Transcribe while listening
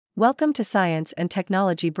Welcome to Science and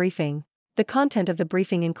Technology Briefing. The content of the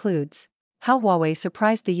briefing includes how Huawei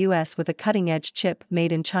surprised the US with a cutting-edge chip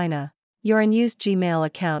made in China. Your unused Gmail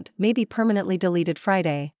account may be permanently deleted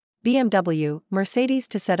Friday. BMW, Mercedes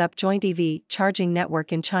to set up joint EV charging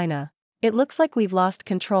network in China. It looks like we've lost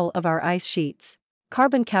control of our ice sheets.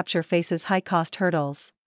 Carbon capture faces high-cost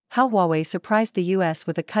hurdles. How Huawei surprised the US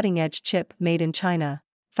with a cutting-edge chip made in China.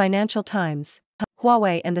 Financial Times.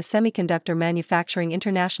 Huawei and the Semiconductor Manufacturing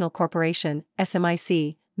International Corporation,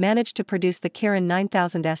 SMIC, managed to produce the Kirin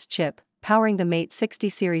 9000S chip, powering the Mate 60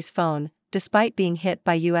 series phone, despite being hit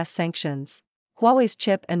by US sanctions. Huawei's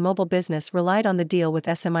chip and mobile business relied on the deal with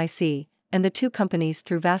SMIC, and the two companies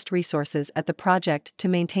threw vast resources at the project to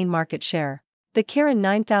maintain market share. The Kirin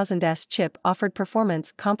 9000S chip offered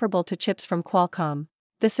performance comparable to chips from Qualcomm.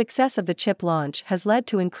 The success of the chip launch has led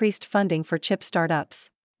to increased funding for chip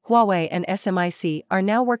startups. Huawei and SMIC are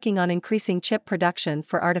now working on increasing chip production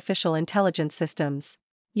for artificial intelligence systems.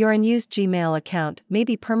 Your unused Gmail account may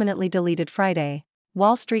be permanently deleted Friday.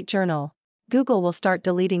 Wall Street Journal. Google will start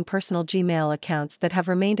deleting personal Gmail accounts that have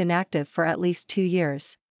remained inactive for at least 2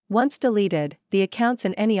 years. Once deleted, the accounts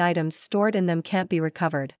and any items stored in them can't be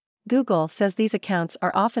recovered. Google says these accounts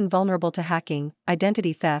are often vulnerable to hacking,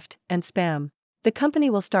 identity theft, and spam. The company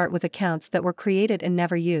will start with accounts that were created and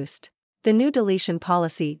never used. The new deletion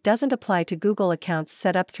policy doesn't apply to Google accounts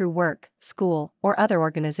set up through work, school, or other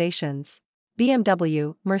organizations.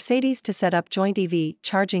 BMW, Mercedes to set up joint EV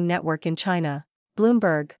charging network in China.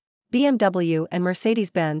 Bloomberg. BMW and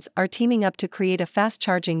Mercedes-Benz are teaming up to create a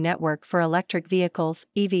fast-charging network for electric vehicles,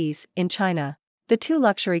 EVs, in China. The two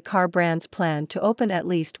luxury car brands plan to open at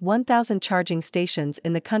least 1,000 charging stations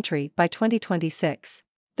in the country by 2026.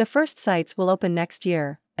 The first sites will open next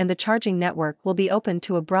year, and the charging network will be open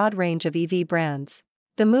to a broad range of EV brands.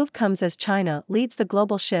 The move comes as China leads the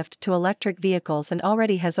global shift to electric vehicles and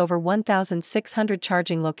already has over 1,600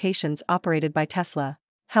 charging locations operated by Tesla.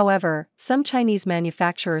 However, some Chinese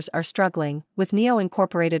manufacturers are struggling, with NIO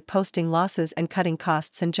Incorporated posting losses and cutting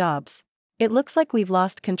costs and jobs. It looks like we've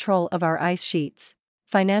lost control of our ice sheets.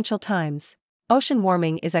 Financial Times. Ocean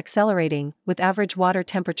warming is accelerating, with average water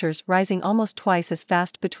temperatures rising almost twice as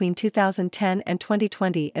fast between 2010 and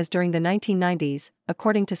 2020 as during the 1990s,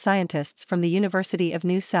 according to scientists from the University of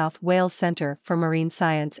New South Wales Centre for Marine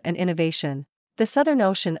Science and Innovation. The Southern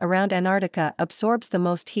Ocean around Antarctica absorbs the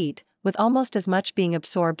most heat, with almost as much being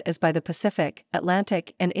absorbed as by the Pacific,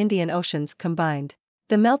 Atlantic, and Indian Oceans combined.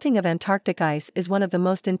 The melting of Antarctic ice is one of the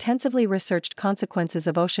most intensively researched consequences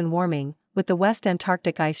of ocean warming, with the West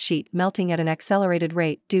Antarctic ice sheet melting at an accelerated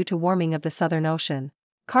rate due to warming of the Southern Ocean.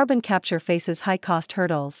 Carbon capture faces high-cost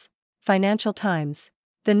hurdles. Financial Times.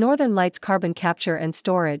 The Northern Lights Carbon Capture and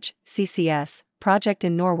Storage (CCS) project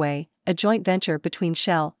in Norway, a joint venture between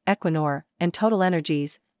Shell, Equinor, and Total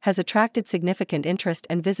Energies, has attracted significant interest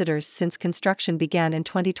and visitors since construction began in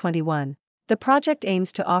 2021. The project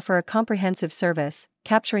aims to offer a comprehensive service,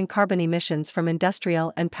 capturing carbon emissions from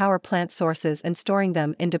industrial and power plant sources and storing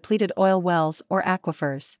them in depleted oil wells or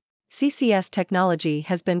aquifers. CCS technology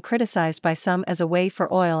has been criticized by some as a way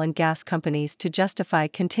for oil and gas companies to justify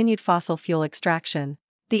continued fossil fuel extraction.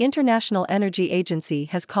 The International Energy Agency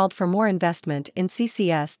has called for more investment in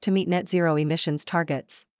CCS to meet net zero emissions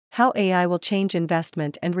targets. How AI will change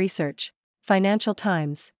investment and research. Financial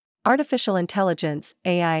Times. Artificial intelligence,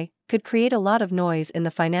 AI, could create a lot of noise in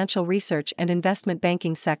the financial research and investment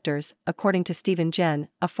banking sectors, according to Stephen Jen,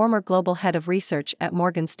 a former global head of research at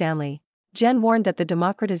Morgan Stanley. Jen warned that the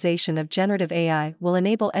democratization of generative AI will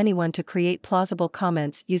enable anyone to create plausible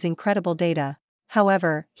comments using credible data.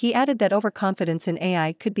 However, he added that overconfidence in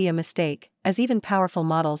AI could be a mistake, as even powerful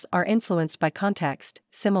models are influenced by context,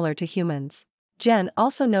 similar to humans. Jen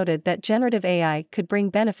also noted that generative AI could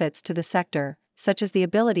bring benefits to the sector, such as the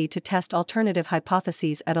ability to test alternative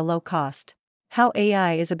hypotheses at a low cost. How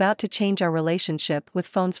AI is about to change our relationship with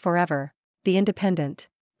phones forever. The Independent.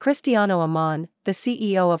 Cristiano Amon, the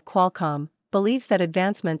CEO of Qualcomm, believes that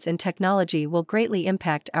advancements in technology will greatly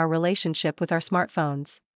impact our relationship with our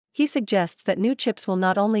smartphones. He suggests that new chips will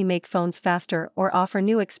not only make phones faster or offer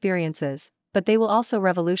new experiences, but they will also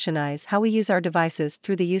revolutionize how we use our devices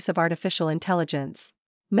through the use of artificial intelligence.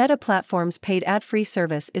 Meta Platforms' paid ad-free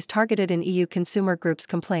service is targeted in EU consumer groups'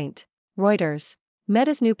 complaint. Reuters.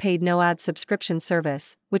 Meta's new paid no-ad subscription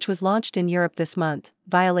service, which was launched in Europe this month,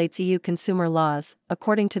 violates EU consumer laws,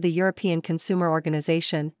 according to the European Consumer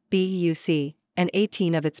Organization, BEUC, and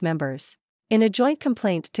 18 of its members. In a joint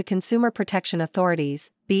complaint to consumer protection authorities,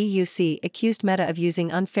 BEUC accused Meta of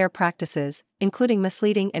using unfair practices, including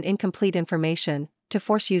misleading and incomplete information, to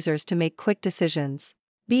force users to make quick decisions.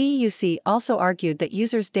 BEUC also argued that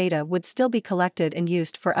users' data would still be collected and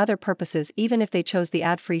used for other purposes even if they chose the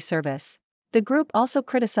ad-free service. The group also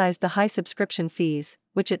criticized the high subscription fees,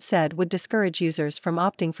 which it said would discourage users from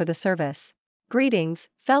opting for the service. Greetings,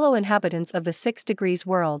 fellow inhabitants of the 6 Degrees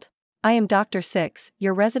world. I am Dr. Six,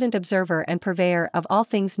 your resident observer and purveyor of all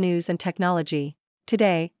things news and technology.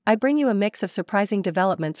 Today, I bring you a mix of surprising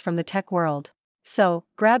developments from the tech world. So,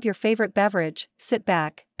 grab your favorite beverage, sit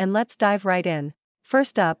back, and let's dive right in.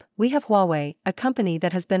 First up, we have Huawei, a company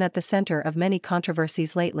that has been at the center of many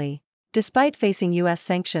controversies lately. Despite facing US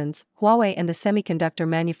sanctions, Huawei and the Semiconductor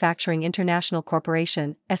Manufacturing International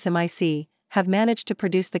Corporation, SMIC, have managed to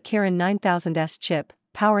produce the Kirin 9000S chip,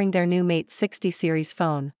 powering their new Mate 60 series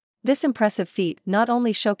phone. This impressive feat not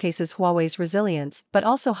only showcases Huawei's resilience but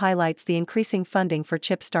also highlights the increasing funding for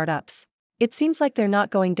chip startups. It seems like they're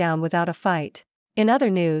not going down without a fight. In other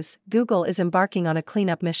news, Google is embarking on a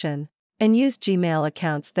cleanup mission. Unused Gmail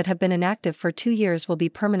accounts that have been inactive for 2 years will be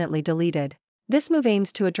permanently deleted. This move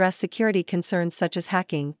aims to address security concerns such as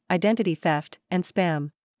hacking, identity theft, and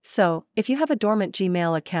spam. So, if you have a dormant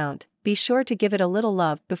Gmail account, be sure to give it a little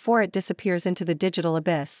love before it disappears into the digital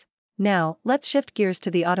abyss. Now, let's shift gears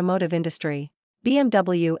to the automotive industry.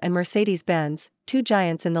 BMW and Mercedes-Benz, two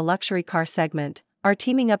giants in the luxury car segment, are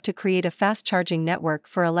teaming up to create a fast-charging network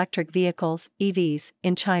for electric vehicles, EVs,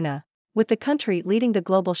 in China. With the country leading the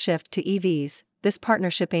global shift to EVs, this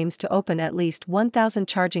partnership aims to open at least 1,000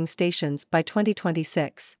 charging stations by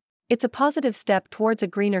 2026. It's a positive step towards a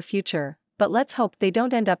greener future, but let's hope they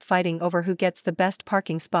don't end up fighting over who gets the best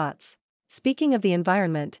parking spots. Speaking of the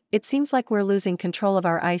environment, it seems like we're losing control of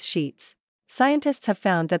our ice sheets. Scientists have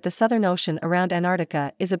found that the Southern Ocean around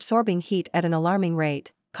Antarctica is absorbing heat at an alarming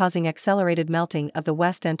rate, causing accelerated melting of the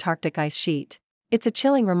West Antarctic ice sheet. It's a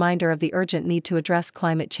chilling reminder of the urgent need to address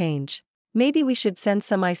climate change. Maybe we should send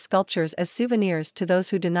some ice sculptures as souvenirs to those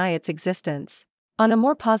who deny its existence. On a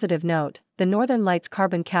more positive note, the Northern Lights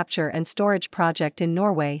carbon capture and storage project in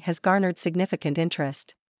Norway has garnered significant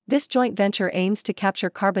interest. This joint venture aims to capture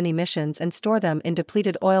carbon emissions and store them in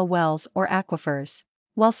depleted oil wells or aquifers.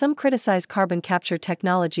 While some criticize carbon capture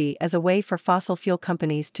technology as a way for fossil fuel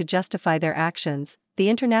companies to justify their actions, the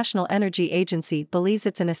International Energy Agency believes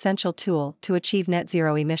it's an essential tool to achieve net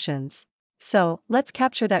zero emissions. So, let's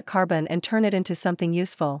capture that carbon and turn it into something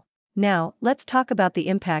useful. Now, let's talk about the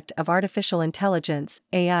impact of artificial intelligence,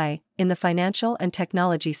 AI, in the financial and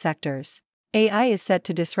technology sectors. AI is set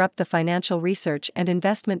to disrupt the financial research and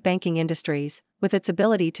investment banking industries, with its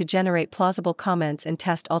ability to generate plausible comments and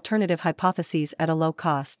test alternative hypotheses at a low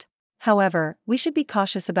cost. However, we should be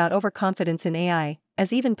cautious about overconfidence in AI,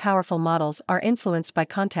 as even powerful models are influenced by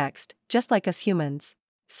context, just like us humans.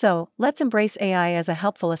 So, let's embrace AI as a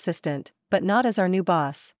helpful assistant, but not as our new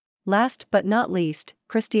boss. Last but not least,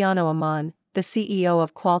 Cristiano Amon, the CEO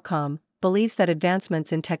of Qualcomm, believes that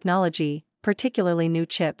advancements in technology, particularly new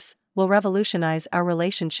chips, will revolutionize our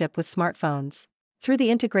relationship with smartphones. Through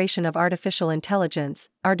the integration of artificial intelligence,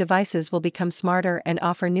 our devices will become smarter and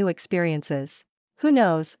offer new experiences. Who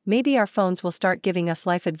knows, maybe our phones will start giving us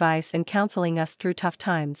life advice and counseling us through tough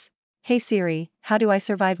times. Hey Siri, how do I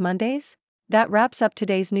survive Mondays? That wraps up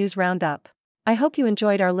today's news roundup. I hope you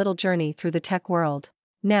enjoyed our little journey through the tech world.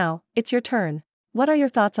 Now, it's your turn. What are your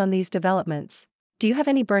thoughts on these developments? Do you have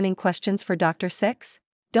any burning questions for Dr. Six?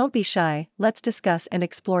 Don't be shy, let's discuss and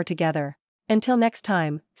explore together. Until next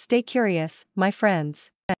time, stay curious, my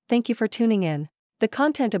friends. Thank you for tuning in. The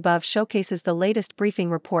content above showcases the latest briefing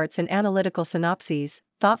reports and analytical synopses,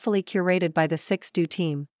 thoughtfully curated by the 6Do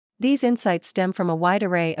team. These insights stem from a wide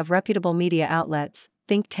array of reputable media outlets,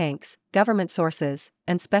 think tanks, government sources,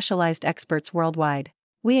 and specialized experts worldwide.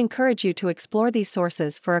 We encourage you to explore these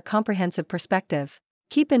sources for a comprehensive perspective.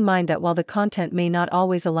 Keep in mind that while the content may not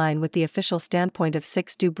always align with the official standpoint of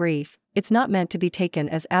 6Do Brief, it's not meant to be taken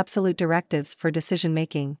as absolute directives for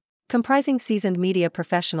decision-making. Comprising seasoned media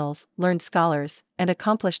professionals, learned scholars, and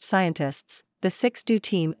accomplished scientists, the 6Do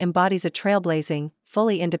team embodies a trailblazing,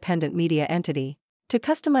 fully independent media entity. To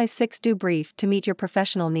customize 6Do Brief to meet your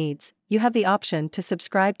professional needs, you have the option to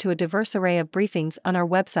subscribe to a diverse array of briefings on our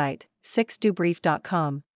website,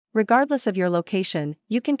 6dobrief.com. Regardless of your location,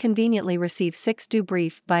 you can conveniently receive 6Do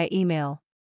Brief via email.